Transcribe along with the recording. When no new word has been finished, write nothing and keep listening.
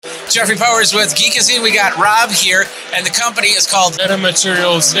Jeffrey Powers with Geekazine. We got Rob here, and the company is called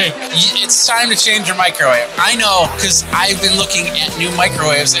Metamaterials Inc. It's time to change your microwave. I know, because I've been looking at new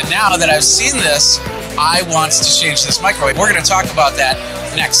microwaves, and now that I've seen this, I want to change this microwave. We're going to talk about that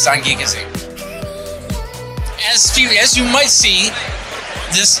next on Geekazine. As you might see,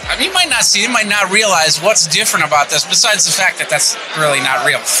 you might not see, you might not realize what's different about this, besides the fact that that's really not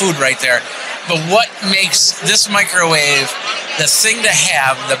real food right there. But what makes this microwave the thing to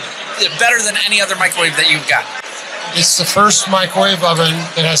have, the better than any other microwave that you've got? It's the first microwave oven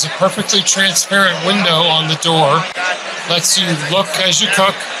that has a perfectly transparent window on the door. Lets you look as you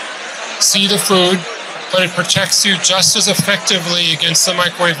cook, see the food, but it protects you just as effectively against the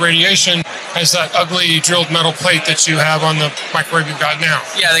microwave radiation as that ugly drilled metal plate that you have on the microwave you've got now.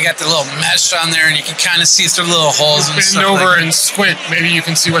 Yeah, they got the little mesh on there, and you can kind of see through little holes and stuff. Bend over and squint. Maybe you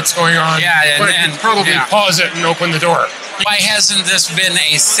can see what's going on. Yeah, and probably pause it and open the door. Why hasn't this been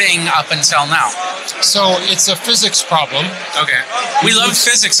a thing up until now? So it's a physics problem. Okay. We love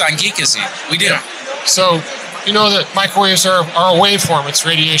physics on Geekazine. We do. Yeah. So you know that microwaves are a waveform. It's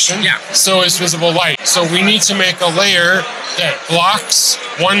radiation. Yeah. So is visible light. So we need to make a layer that blocks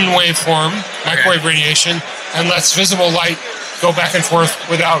one waveform, microwave radiation, and lets visible light go back and forth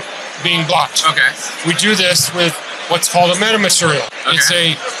without being blocked. Okay. We do this with what's called a metamaterial. Okay. It's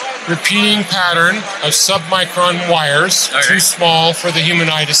a repeating pattern of submicron wires, too small for the human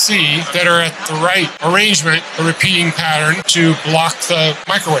eye to see, that are at the right arrangement, a repeating pattern to block the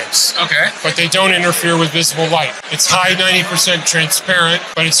microwaves. Okay. But they don't interfere with visible light. It's high 90% transparent,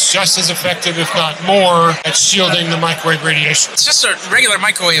 but it's just as effective, if not more, at shielding the microwave radiation. It's just a regular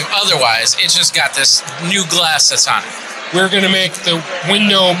microwave otherwise. It's just got this new glass that's on it. We're going to make the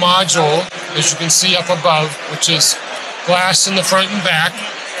window module, as you can see up above, which is glass in the front and back,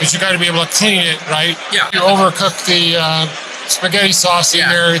 because you got to be able to clean it, right? Yeah. You overcook the spaghetti sauce in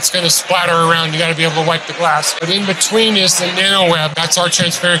there, it's going to splatter around. You got to be able to wipe the glass. But in between is the NanoWeb. That's our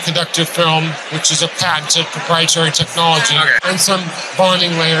transparent conductive film, which is a patented proprietary technology, and some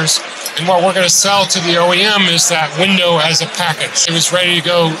bonding layers. And what we're going to sell to the OEM is that window as a package. It was ready to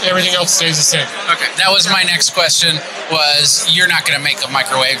go. Everything else stays the same. Okay. That was my next question, was you're not going to make a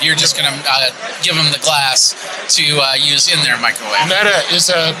microwave. You're just going to give them the glass to use in their microwave. Meta is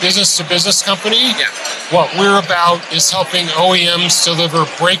a business-to-business company. Yeah. What we're about is helping OEMs deliver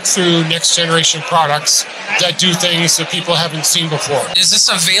breakthrough next-generation products that do things that people haven't seen before. Is this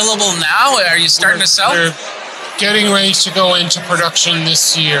available now? Are you starting to sell? We're getting ready to go into production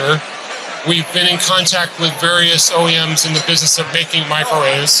this year. We've been in contact with various OEMs in the business of making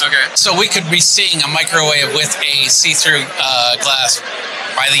microwaves. Okay. So we could be seeing a microwave with a see-through glass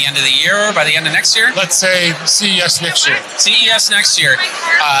by the end of the year or by the end of next year? Let's say CES next year. CES next year.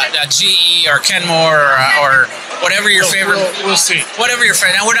 GE or Kenmore or whatever your favorite. We'll see. Whatever your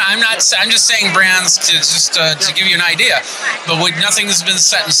favorite. Now, I'm just saying brands to give you an idea, but nothing has been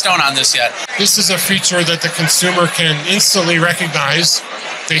set in stone on this yet. This is a feature that the consumer can instantly recognize.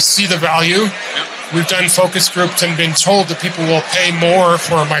 They see the value. Yep. We've done focus groups and been told that people will pay more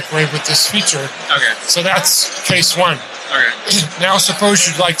for a microwave with this feature. Okay. So that's case one. Okay. Now suppose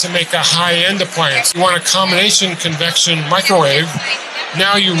you'd like to make a high-end appliance. You want a combination convection microwave.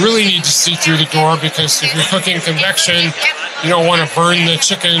 Now you really need to see through the door, because if you're cooking convection, you don't want to burn the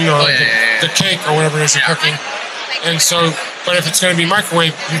chicken or the cake or whatever it is you're cooking. And so, but if it's going to be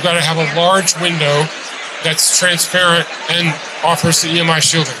microwave, you've got to have a large window that's transparent and offers the EMI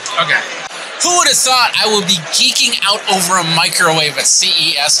shielding. Okay. Who would have thought I would be geeking out over a microwave at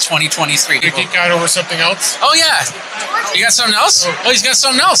CES 2023? You geek out over something else? Oh, yeah. You got something else? Oh, he's got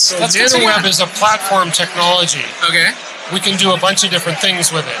something else. So NanoWeb is a platform technology. Okay. We can do a bunch of different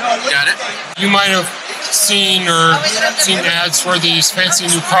things with it. Got it. You might have seen ads for these fancy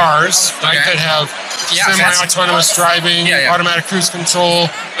new cars, right, that have semi-autonomous driving, automatic cruise control.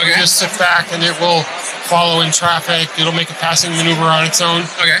 You just sit back and it will follow in traffic. It'll make a passing maneuver on its own.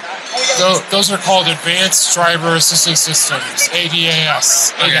 Okay. Those are called Advanced Driver Assistance Systems,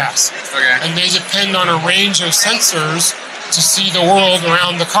 ADAS. Okay. And they depend on a range of sensors to see the world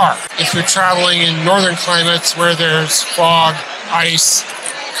around the car. If you're traveling in northern climates where there's fog, ice,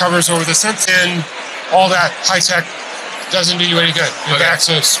 covers over the sensor, and all that high-tech doesn't do you any good. You're back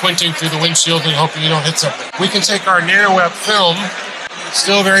to squinting through the windshield and hoping you don't hit something. We can take our NanoWeb film,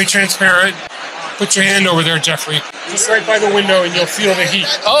 still very transparent. Put your hand over there, Jeffrey. Just right by the window, and you'll feel the heat.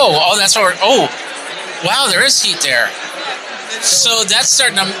 Oh, that's what wow, there is heat there. So that's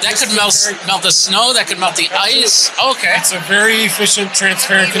starting to, that could melt the snow, that could melt the ice. Okay. It's a very efficient,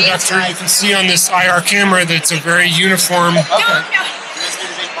 transparent conductor. You can see on this IR camera that it's a very uniform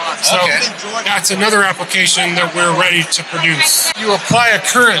So that's another application that we're ready to produce. You apply a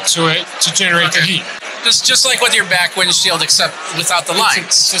current to it to generate the heat. Just like with your back windshield, except without the lines.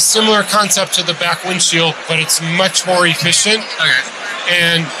 It's a similar concept to the back windshield, but it's much more efficient.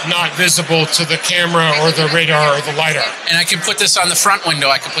 And not visible to the camera or the radar or the LiDAR. And I can put this on the front window,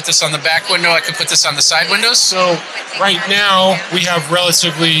 I can put this on the back window, I can put this on the side windows? So right now we have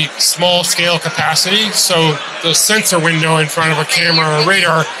relatively small scale capacity, so the sensor window in front of a camera or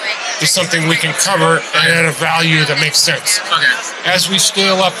radar is something we can cover and at a value that makes sense. As we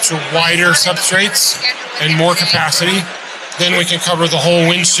scale up to wider substrates and more capacity, then we can cover the whole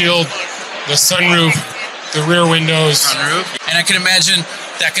windshield, the sunroof, the rear windows. And I can imagine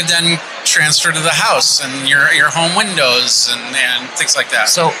that could then transfer to the house and your home windows and things like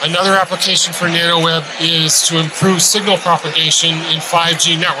that. So another application for NanoWeb is to improve signal propagation in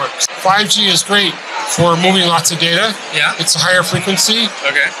 5G networks. 5G is great for moving lots of data. It's a higher frequency.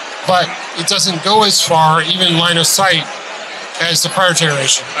 But it doesn't go as far, even line of sight, as the prior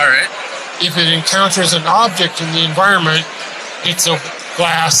generation. If it encounters an object in the environment, it's a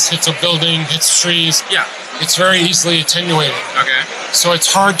glass, hits a building, hits trees. It's very easily attenuated. So it's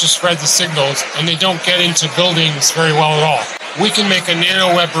hard to spread the signals, and they don't get into buildings very well at all. We can make a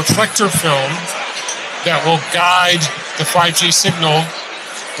NanoWeb reflector film that will guide the 5G signal,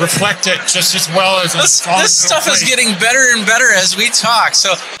 reflect it just as well as this stuff is getting better and better as we talk.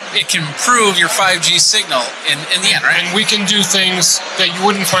 So it can improve your 5G signal in the end, right? And we can do things that you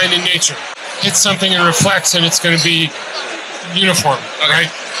wouldn't find in nature. Hit something and reflects, and it's going to be uniform,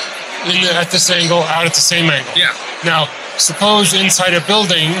 right? At this angle, out at the same angle. Now, suppose inside a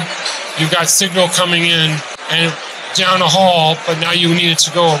building, you've got signal coming in and down a hall, but now you need it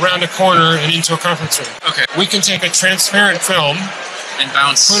to go around a corner and into a conference room. We can take a transparent film and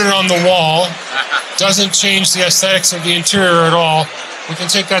bounce, put it on the wall. Doesn't change the aesthetics of the interior at all. We can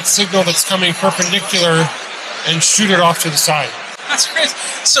take that signal that's coming perpendicular and shoot it off to the side. That's crazy.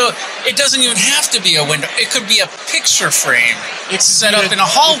 So it doesn't even have to be a window. It could be a picture frame. It's set up in a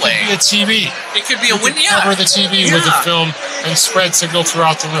hallway. It could be a TV. It could be a window. Cover the TV with the film and spread signal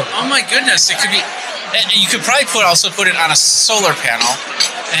throughout the room. Oh my goodness! It could be. And you could probably also put it on a solar panel.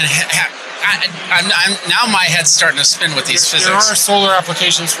 And I'm now my head's starting to spin with these physics. There are solar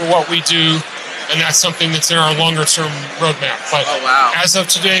applications for what we do, and that's something that's in our longer-term roadmap. But as of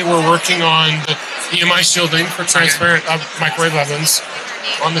today, we're working on the EMI shielding for transparent microwave ovens,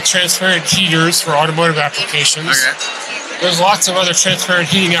 on the transparent heaters for automotive applications. There's lots of other transparent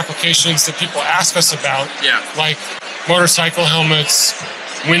heating applications that people ask us about, like motorcycle helmets,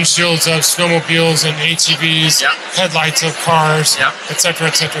 windshields of snowmobiles and ATVs, headlights of cars, etc.,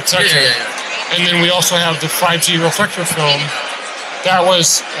 etc., etc. And then we also have the 5G reflector film. That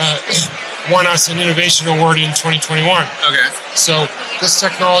was won us an innovation award in 2021. So this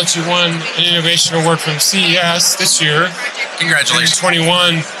technology won an innovation award from CES this year. Congratulations. In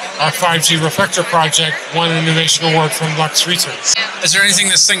 2021, our 5G reflector project won an innovation award from Lux Research. Is there anything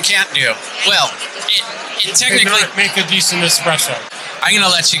this thing can't do? Well, it technically make a decent espresso. I'm going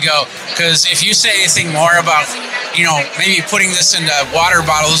to let you go, because if you say anything more about, maybe putting this into water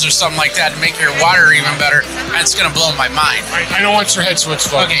bottles or something like that to make your water even better, that's going to blow my mind. I don't want your head to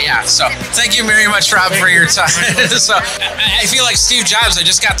explode. So thank you very much, Rob, for your time. So I feel like Steve Jobs. I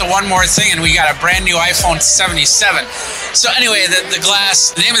just got the one more thing, and we got a brand new iPhone 77. So anyway, the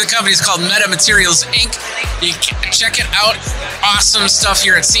glass, the name of the company is called Meta Materials Inc. You can check it out. Awesome stuff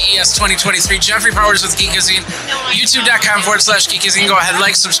here at CES 2023. Jeffrey Powers with Geekazine. YouTube.com/Geekazine. Go ahead,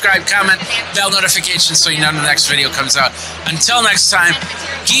 like, subscribe, comment, bell notifications so you know when the next video comes out. Until next time,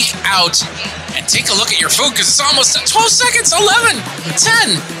 geek out and take a look at your food, because it's almost 12 seconds. 11,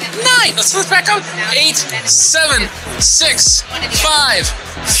 10, 9. Let's look back up. 8, 7, 6, 5,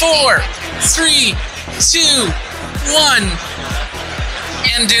 4, 3, 2, 1.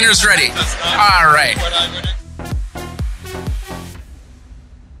 And dinner's ready. All right.